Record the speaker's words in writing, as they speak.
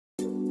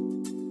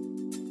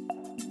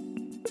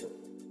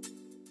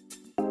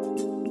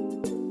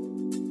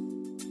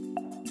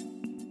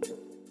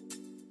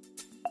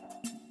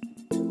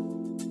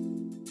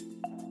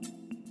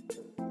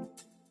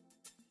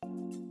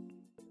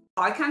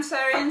Hi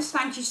Cancerians,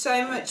 thank you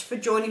so much for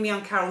joining me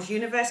on Carol's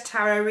Universe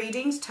Tarot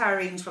Readings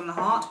from the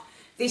Heart.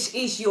 This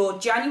is your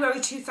January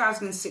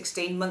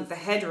 2016 month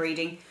ahead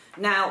reading.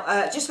 Now,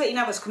 just to let you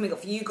know what's coming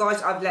up for you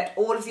guys, I've let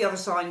all of the other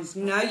signs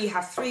know you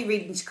have 3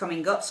 readings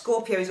coming up.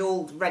 Scorpio is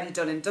already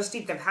done and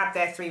dusted, they've had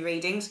their 3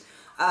 readings.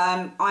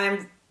 I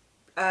am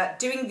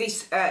doing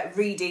this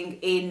reading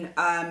in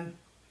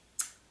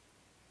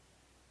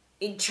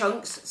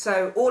chunks,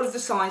 so all of the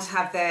signs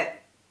have their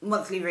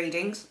monthly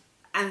readings.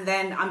 And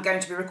then I'm going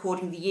to be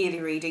recording the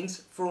yearly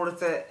readings for all of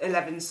the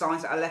 11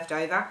 signs that are left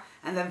over.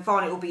 And then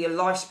finally it will be a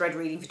life spread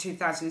reading for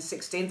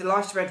 2016. The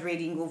life spread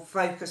reading will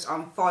focus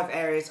on 5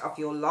 areas of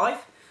your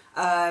life.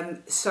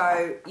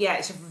 So yeah,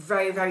 it's a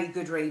very, very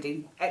good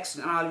reading.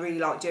 Excellent, and I really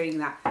like doing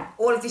that.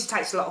 All of this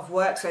takes a lot of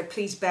work, so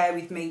please bear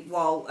with me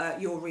while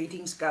your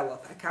readings go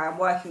up. Okay, I'm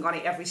working on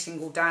it every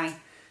single day.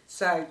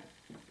 So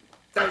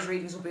those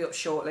readings will be up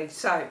shortly.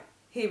 So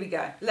here we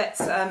go.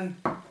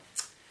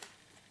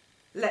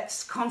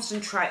 Let's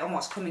concentrate on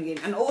what's coming in.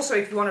 And also,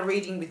 if you want a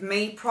reading with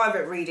me,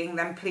 private reading,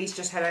 then please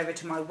just head over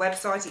to my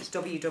website. It's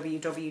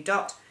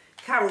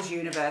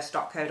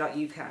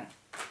www.carolsuniverse.co.uk.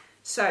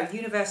 So,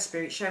 Universe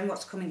Spirit, show me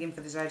what's coming in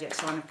for the zodiac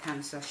sign of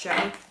Cancer. Show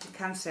me the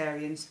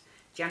Cancerians,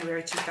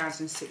 January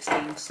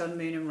 2016, Sun,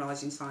 Moon and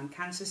Rising sign.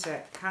 Cancer,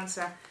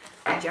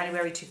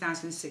 January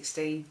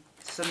 2016,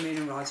 Sun, Moon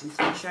and Rising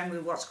sign. Show me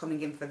what's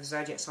coming in for the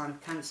zodiac sign of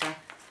Cancer.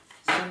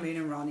 Sun, Moon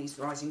and Rising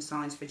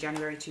signs for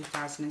January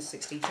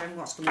 2016. Show me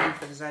what's coming in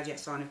for the zodiac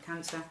sign of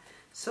Cancer.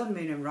 Sun,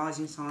 Moon and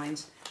Rising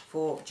signs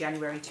for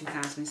January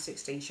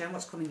 2016. Show me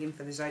what's coming in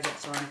for the zodiac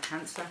sign of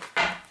Cancer.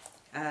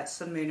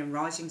 Sun, Moon and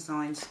Rising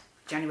signs,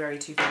 January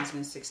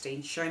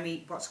 2016. Show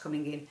me what's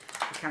coming in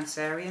for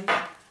Cancerian.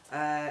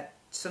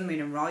 Sun,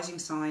 Moon and Rising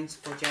signs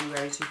for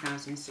January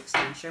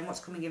 2016. Show me what's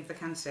coming in for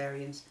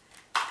Cancerians.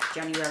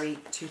 January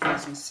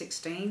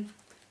 2016.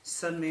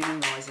 Sun, Moon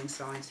and Rising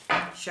signs.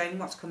 Show me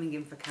what's coming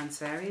in for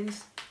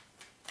Cancerians.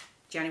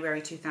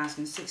 January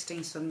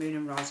 2016, Sun, Moon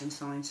and Rising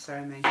signs.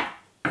 Show me.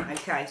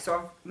 Okay, so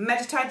I've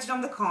meditated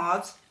on the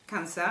cards,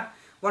 Cancer.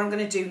 What I'm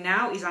going to do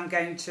now is I'm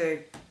going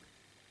to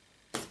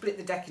split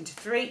the deck into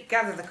 3,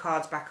 gather the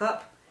cards back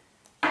up,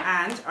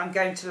 and I'm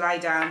going to lay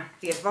down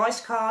the advice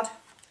card,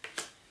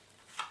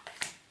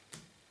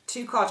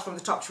 2 cards from the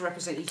top to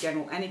represent your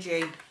general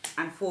energy,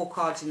 and 4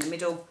 cards in the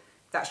middle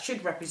that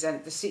should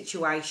represent the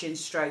situation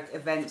stroke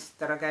events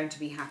that are going to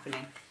be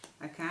happening.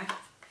 Okay,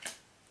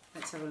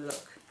 let's have a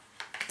look.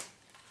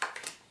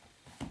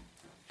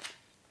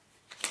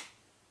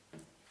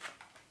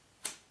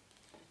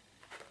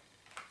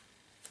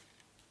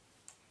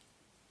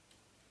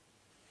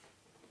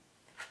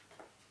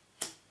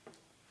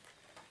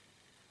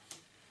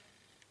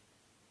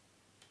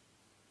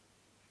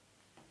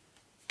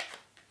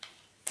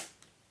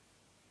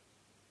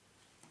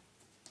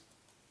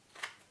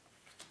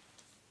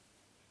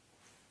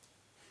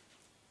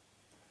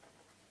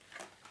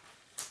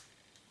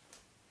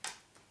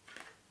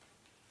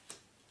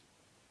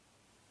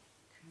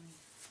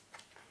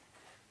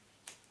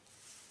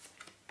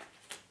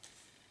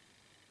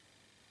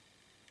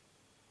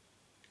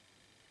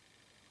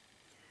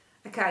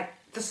 Okay,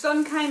 the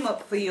Sun came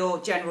up for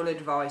your general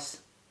advice.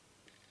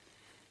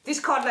 This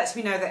card lets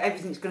me know that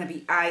everything's going to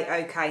be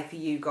okay for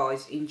you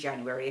guys in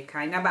January,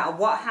 okay? No matter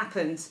what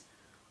happens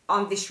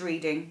on this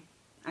reading,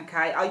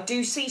 okay? I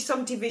do see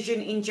some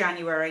division in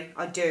January,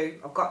 I do.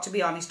 I've got to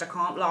be honest, I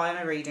can't lie on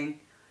a reading.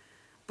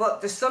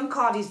 But the Sun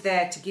card is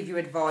there to give you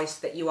advice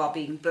that you are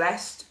being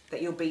blessed,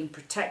 that you're being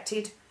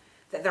protected,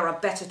 that there are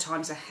better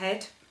times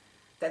ahead,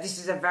 that this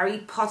is a very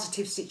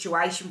positive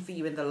situation for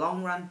you in the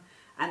long run,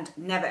 and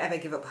never ever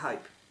give up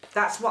hope.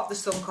 That's what the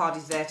Sun card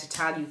is there to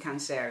tell you,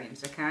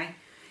 Cancerians, okay?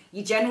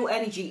 Your general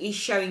energy is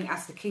showing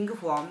as the King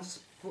of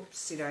Wands.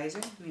 Whoopsie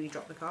daisy, nearly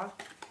dropped the card.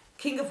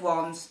 King of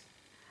Wands,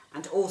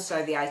 and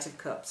also the 8 of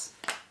Cups.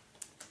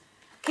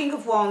 King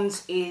of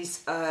Wands is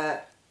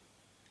fire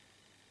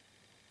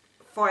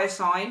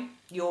sign,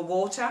 your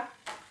water.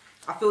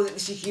 I feel that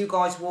this is you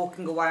guys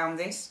walking away on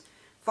this.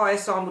 Fire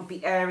sign would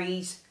be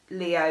Aries,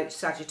 Leo,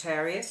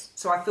 Sagittarius.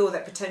 So I feel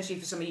that potentially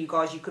for some of you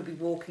guys, you could be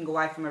walking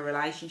away from a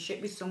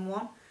relationship with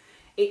someone.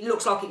 It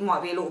looks like it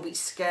might be a little bit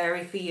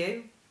scary for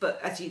you,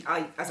 but as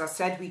I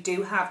said, we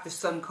do have the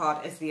Sun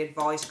card as the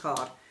advice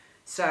card.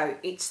 So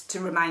it's to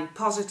remain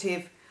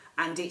positive,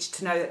 and it's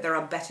to know that there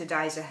are better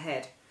days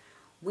ahead.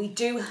 We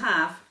do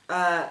have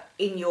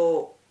in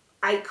your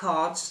 8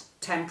 cards,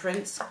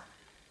 Temperance,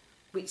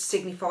 which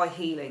signify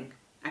healing.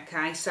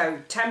 Okay, so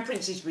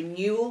Temperance is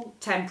renewal,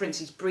 Temperance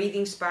is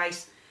breathing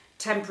space,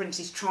 Temperance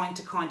is trying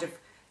to kind of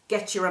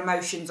get your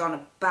emotions on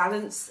a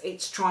balance.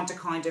 It's trying to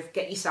kind of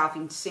get yourself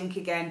in sync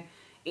again.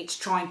 It's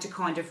trying to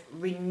kind of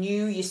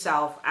renew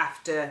yourself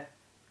after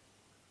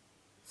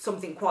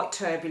something quite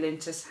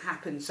turbulent has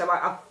happened. So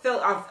I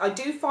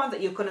do find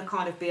that you're going to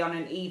kind of be on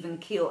an even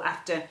keel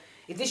after.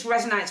 If this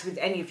resonates with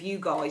any of you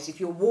guys,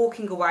 if you're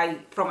walking away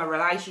from a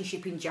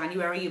relationship in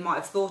January, you might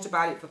have thought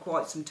about it for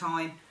quite some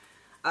time.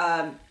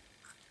 And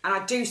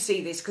I do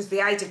see this because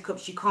the 8 of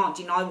Cups, you can't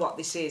deny what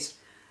this is.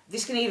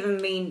 This can even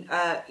mean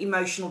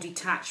emotional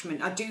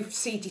detachment. I do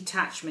see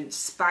detachment,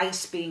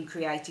 space being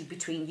created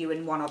between you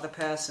and one other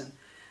person.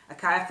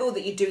 Okay, I feel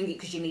that you're doing it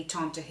because you need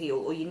time to heal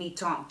or you need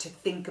time to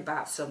think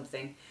about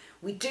something.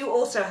 We do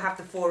also have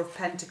the Four of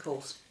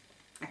Pentacles.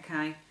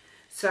 Okay,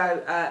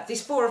 so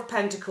this Four of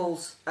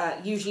Pentacles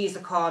usually is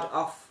a card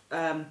of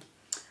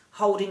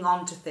holding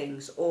on to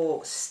things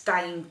or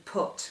staying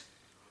put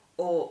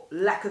or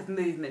lack of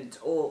movement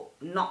or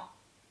not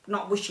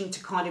wishing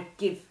to kind of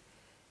give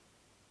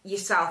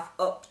yourself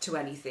up to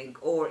anything,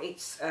 or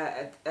it's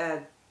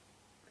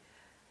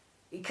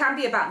it can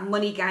be about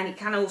money gain. It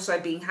can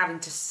also be having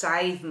to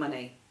save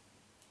money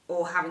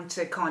or having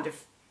to kind of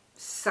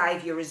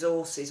save your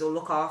resources or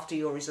look after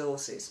your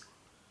resources.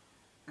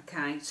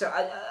 Okay, so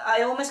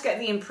I almost get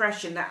the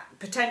impression that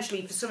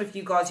potentially for some of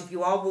you guys, if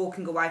you are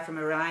walking away from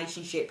a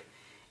relationship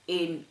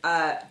in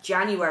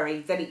January,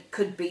 then it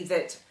could be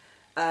that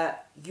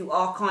you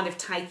are kind of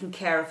taking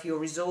care of your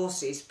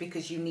resources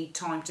because you need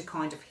time to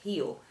kind of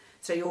heal.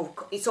 So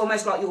it's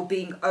almost like you're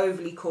being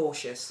overly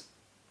cautious.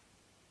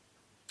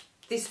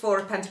 This Four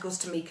of Pentacles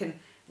to me can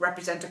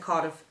represent a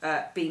card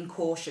of being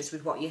cautious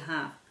with what you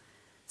have.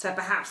 So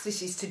perhaps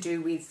this is to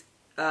do with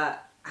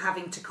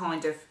having to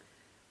kind of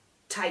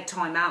take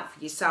time out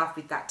for yourself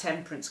with that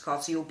Temperance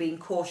card. So you're being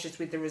cautious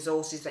with the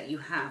resources that you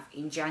have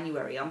in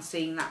January. I'm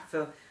seeing that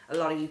for a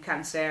lot of you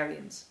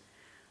Cancerians.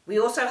 We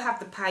also have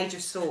the Page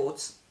of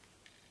Swords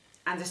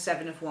and the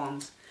Seven of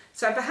Wands.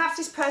 So perhaps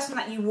this person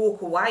that you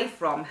walk away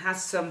from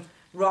has some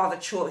rather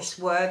choice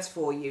words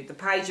for you. The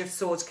Page of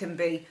Swords can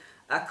be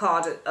a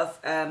card of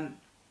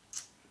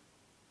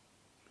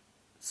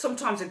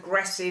sometimes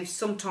aggressive,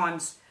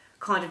 sometimes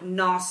kind of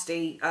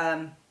nasty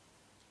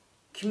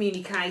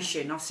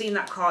communication. I've seen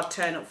that card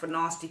turn up for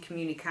nasty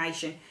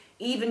communication,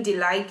 even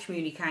delayed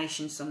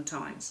communication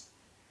sometimes.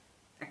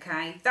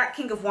 Okay, that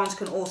King of Wands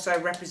can also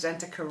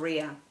represent a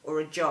career or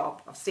a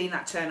job. I've seen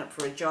that turn up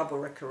for a job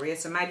or a career.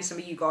 So maybe some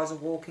of you guys are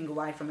walking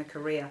away from a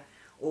career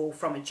or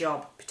from a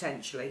job,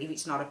 potentially, if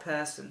it's not a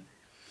person.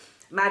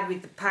 Maybe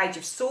with the Page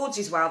of Swords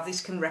as well, this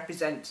can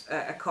represent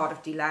a card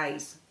of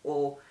delays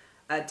or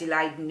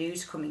delayed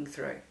news coming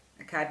through.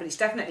 Okay, but it's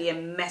definitely a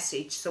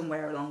message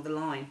somewhere along the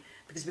line,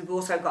 because we've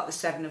also got the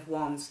Seven of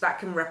Wands. That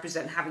can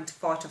represent having to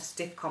fight off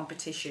stiff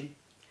competition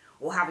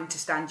or having to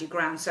stand your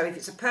ground. So if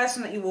it's a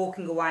person that you're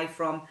walking away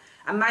from,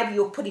 and maybe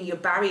you're putting your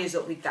barriers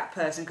up with that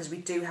person, because we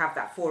do have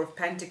that Four of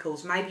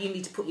Pentacles, maybe you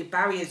need to put your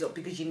barriers up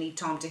because you need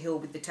time to heal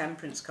with the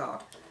Temperance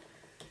card.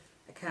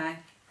 Okay.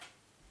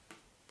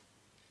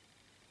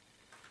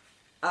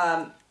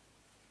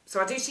 So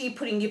I do see you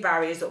putting your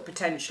barriers up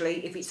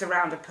potentially, if it's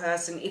around a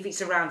person, if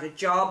it's around a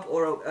job,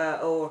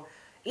 or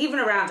even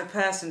around a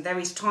person. There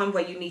is time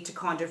where you need to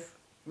kind of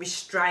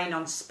restrain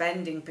on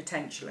spending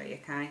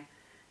potentially, okay?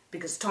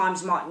 Because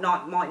times might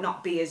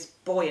not be as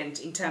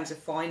buoyant in terms of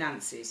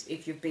finances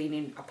if you've been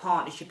in a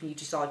partnership and you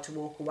decide to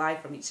walk away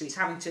from it. So it's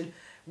having to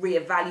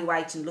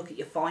reevaluate and look at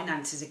your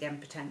finances again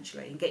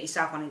potentially and get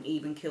yourself on an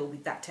even keel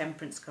with that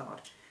Temperance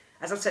card.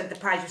 As I've said, the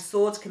Page of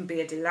Swords can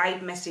be a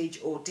delayed message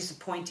or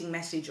disappointing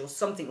message or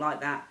something like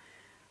that.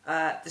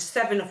 The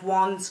Seven of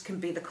Wands can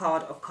be the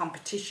card of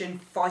competition,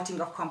 fighting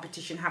off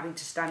competition, having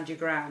to stand your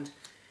ground.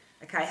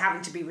 Okay,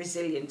 having to be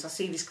resilient. I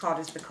see this card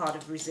as the card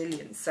of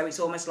resilience. So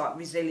it's almost like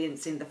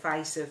resilience in the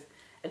face of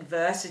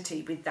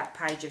adversity with that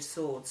Page of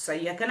Swords. So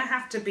you're going to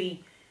have to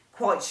be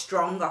quite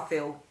strong, I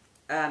feel,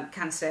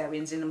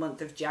 Cancerians, in the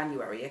month of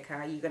January.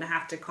 Okay, you're going to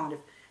have to kind of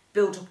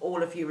build up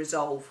all of your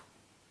resolve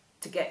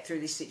to get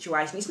through this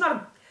situation. It's not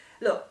a...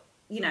 Look,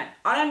 you know,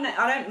 I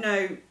don't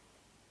know...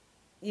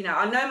 You know,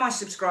 I know my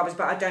subscribers,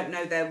 but I don't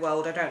know their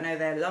world. I don't know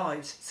their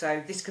lives.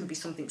 So this can be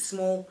something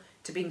small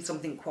to being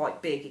something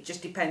quite big. It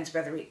just depends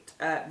whether it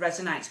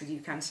resonates with you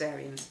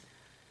Cancerians.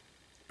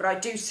 But I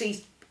do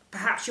see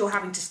perhaps you're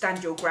having to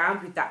stand your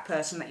ground with that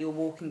person that you're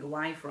walking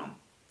away from.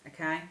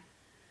 Okay.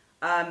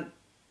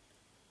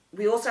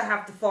 We also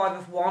have the Five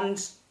of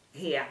Wands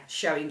here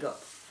showing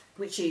up,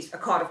 which is a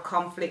card of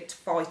conflict,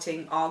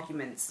 fighting,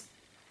 arguments.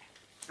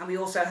 And we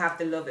also have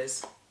the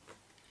Lovers.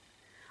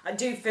 I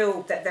do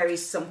feel that there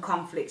is some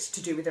conflicts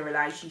to do with a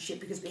relationship,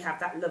 because we have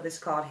that Lovers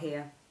card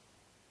here.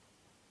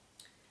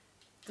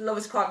 The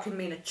Lovers card can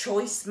mean a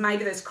choice.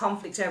 Maybe there's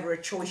conflict over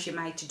a choice you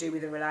made to do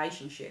with a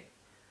relationship.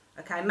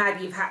 Okay,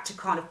 maybe you've had to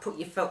kind of put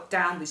your foot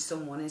down with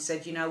someone and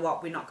said, you know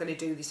what, we're not going to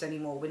do this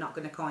anymore. We're not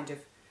going to kind of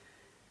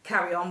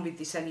carry on with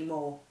this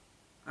anymore.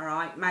 All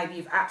right, maybe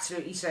you've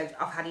absolutely said,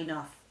 I've had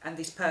enough, and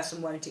this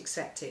person won't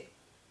accept it.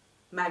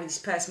 Maybe this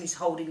person is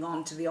holding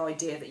on to the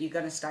idea that you're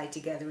going to stay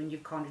together and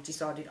you've kind of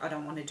decided, I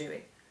don't want to do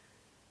it.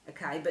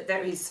 Okay, but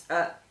there is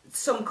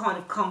some kind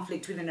of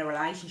conflict within a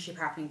relationship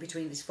happening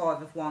between this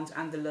Five of Wands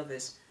and the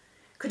Lovers.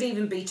 Could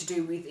even be to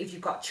do with if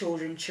you've got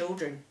children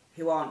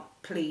who aren't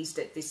pleased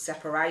at this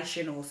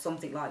separation or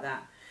something like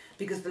that.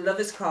 Because the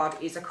Lovers card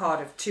is a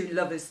card of two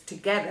lovers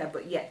together,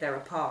 but yet they're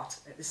apart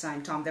at the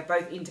same time. They're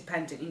both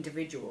independent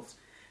individuals.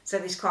 So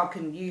this card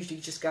can usually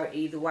just go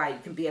either way.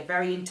 It can be a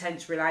very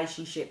intense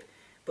relationship,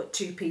 but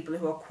two people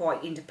who are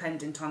quite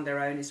independent on their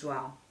own as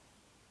well.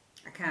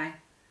 Okay.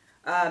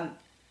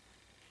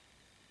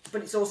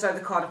 but it's also the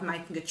card of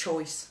making a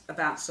choice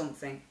about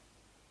something.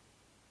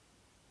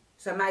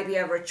 So maybe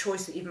over a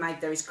choice that you've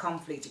made there is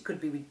conflict. It could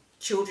be with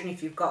children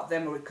if you've got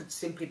them, or it could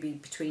simply be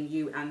between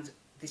you and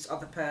this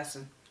other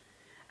person.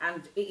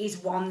 And it is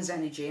Wands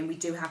energy, and we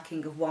do have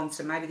King of Wands,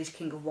 so maybe this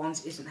King of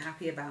Wands isn't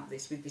happy about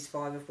this with this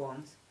Five of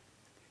Wands.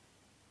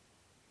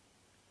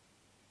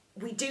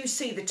 We do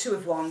see the Two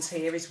of Wands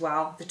here as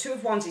well. The Two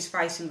of Wands is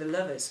facing the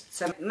Lovers.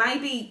 So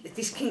maybe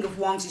this King of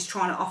Wands is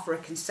trying to offer a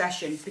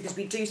concession, because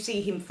we do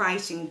see him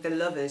facing the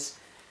Lovers.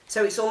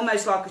 So it's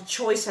almost like a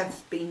choice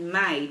has been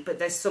made, but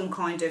there's some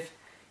kind of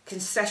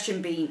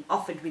concession being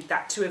offered with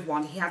that Two of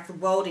Wands. He has the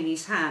world in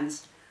his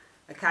hands.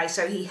 Okay,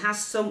 so he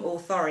has some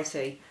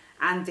authority.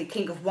 And the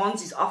King of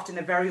Wands is often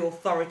a very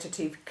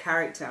authoritative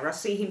character. I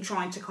see him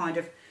trying to kind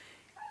of,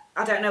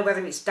 I don't know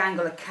whether it's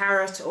dangle a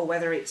carrot or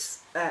whether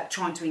it's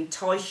trying to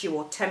entice you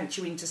or tempt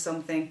you into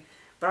something.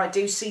 But I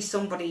do see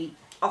somebody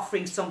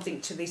offering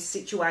something to this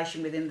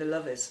situation within the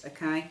Lovers,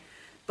 okay?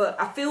 But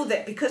I feel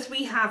that because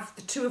we have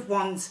the Two of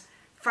Wands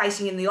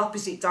facing in the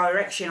opposite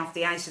direction of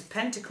the Ace of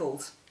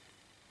Pentacles,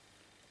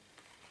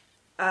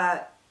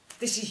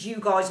 this is you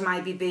guys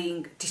maybe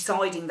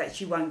deciding that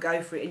you won't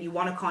go for it, and you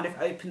want to kind of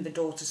open the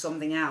door to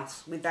something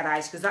else with that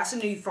Ace, because that's a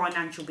new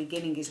financial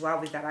beginning as well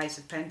with that Ace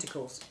of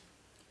Pentacles.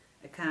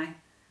 Okay,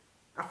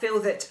 I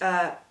feel that,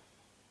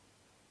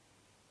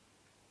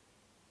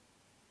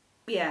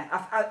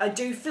 yeah, I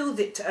do feel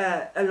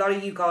that a lot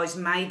of you guys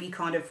may be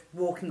kind of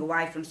walking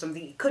away from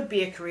something. It could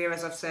be a career,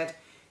 as I've said,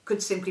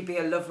 could simply be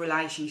a love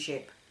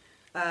relationship.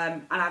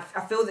 And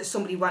I feel that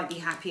somebody won't be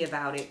happy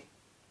about it.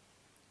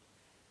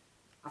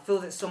 I feel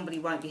that somebody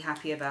won't be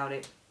happy about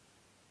it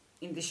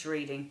in this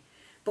reading.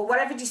 But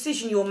whatever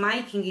decision you're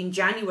making in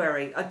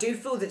January, I do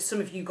feel that some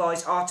of you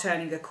guys are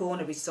turning a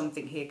corner with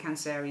something here,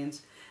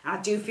 Cancerians. And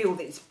I do feel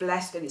that it's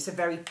blessed and it's a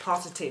very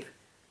positive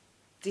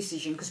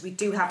decision, because we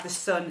do have the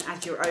Sun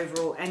as your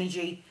overall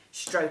energy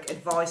stroke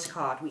advice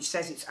card, which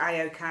says it's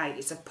a-okay,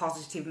 it's a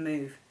positive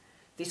move.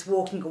 This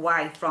walking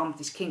away from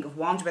this King of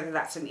Wands, whether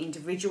that's an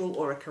individual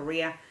or a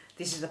career,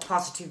 this is a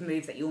positive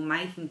move that you're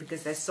making,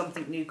 because there's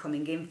something new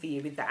coming in for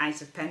you with the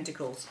Ace of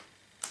Pentacles.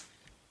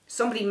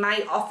 Somebody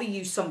may offer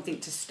you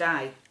something to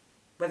stay,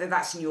 whether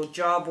that's in your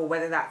job or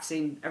whether that's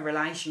in a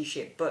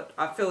relationship, but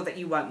I feel that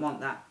you won't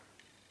want that.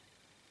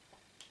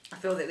 I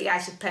feel that the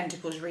Ace of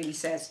Pentacles really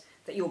says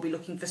that you'll be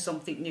looking for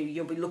something new.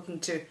 You'll be looking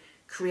to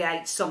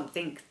create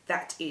something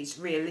that is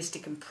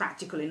realistic and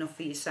practical enough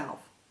for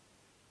yourself.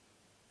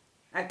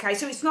 Okay,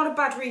 so it's not a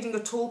bad reading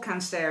at all,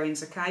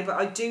 Cancerians, okay? But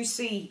I do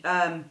see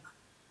a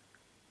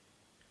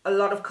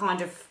lot of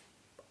kind of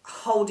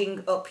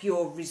holding up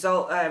your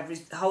resolve.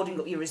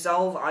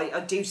 I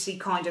do see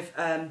kind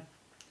of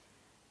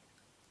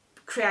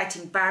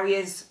creating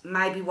barriers,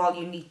 maybe while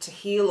you need to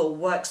heal or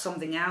work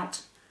something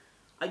out.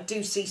 I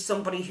do see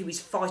somebody who is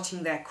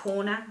fighting their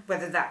corner,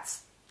 whether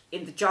that's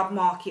in the job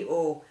market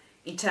or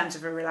in terms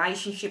of a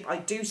relationship. I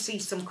do see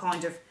some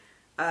kind of,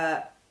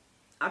 I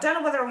don't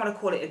know whether I want to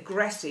call it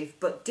aggressive,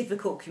 but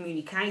difficult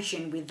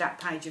communication with that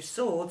Page of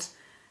Swords,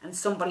 and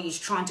somebody is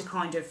trying to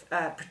kind of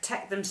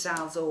protect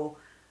themselves or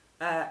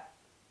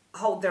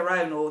hold their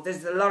own, or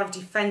there's a lot of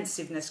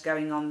defensiveness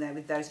going on there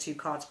with those two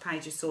cards,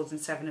 Page of Swords and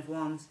Seven of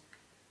Wands.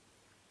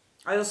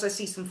 I also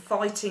see some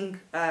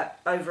fighting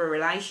over a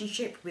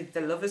relationship with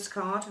the Lovers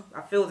card. I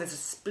feel there's a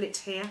split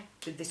here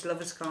with this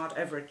Lovers card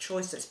over a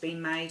choice that's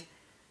been made.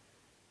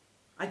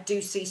 I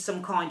do see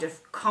some kind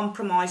of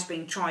compromise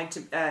being tried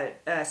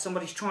to,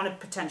 somebody's trying to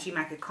potentially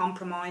make a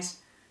compromise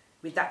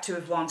with that Two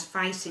of Wands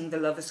facing the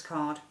Lovers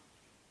card.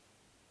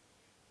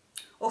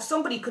 Or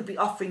somebody could be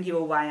offering you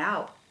a way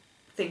out,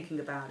 thinking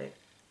about it.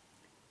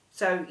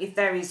 So if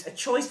there is a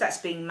choice that's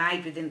being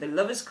made within the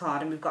Lovers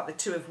card, and we've got the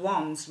Two of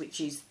Wands, which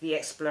is the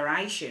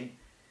exploration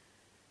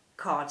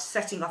card,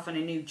 setting off on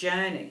a new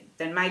journey,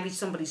 then maybe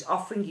somebody's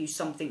offering you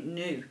something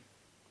new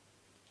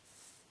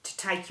to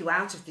take you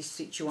out of this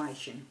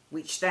situation,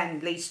 which then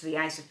leads to the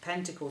Ace of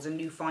Pentacles, a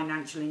new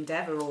financial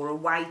endeavour, or a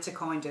way to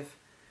kind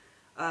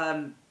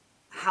of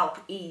help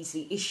ease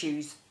the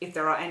issues, if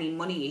there are any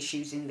money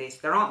issues in this.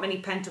 There aren't many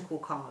Pentacle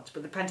cards,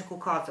 but the Pentacle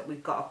cards that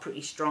we've got are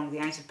pretty strong, the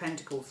Ace of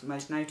Pentacles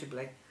most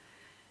notably.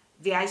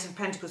 The Ace of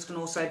Pentacles can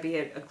also be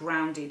a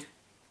grounded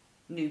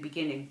new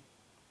beginning.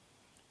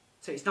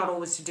 So it's not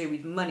always to do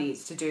with money,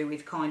 it's to do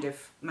with kind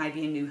of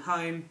maybe a new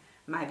home,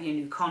 maybe a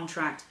new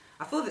contract.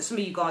 I feel that some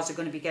of you guys are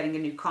going to be getting a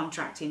new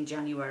contract in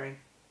January.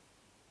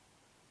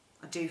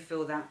 I do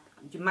feel that.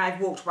 You may have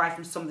walked away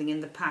from something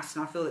in the past,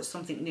 and I feel that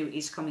something new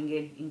is coming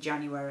in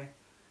January.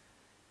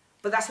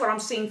 But that's what I'm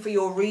seeing for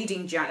your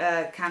reading,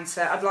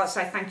 Cancer. I'd like to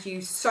say thank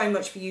you so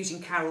much for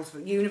using Carol's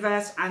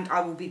Universe, and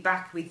I will be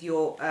back with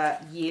your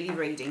yearly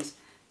readings.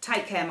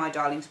 Take care, my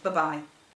darlings. Bye-bye.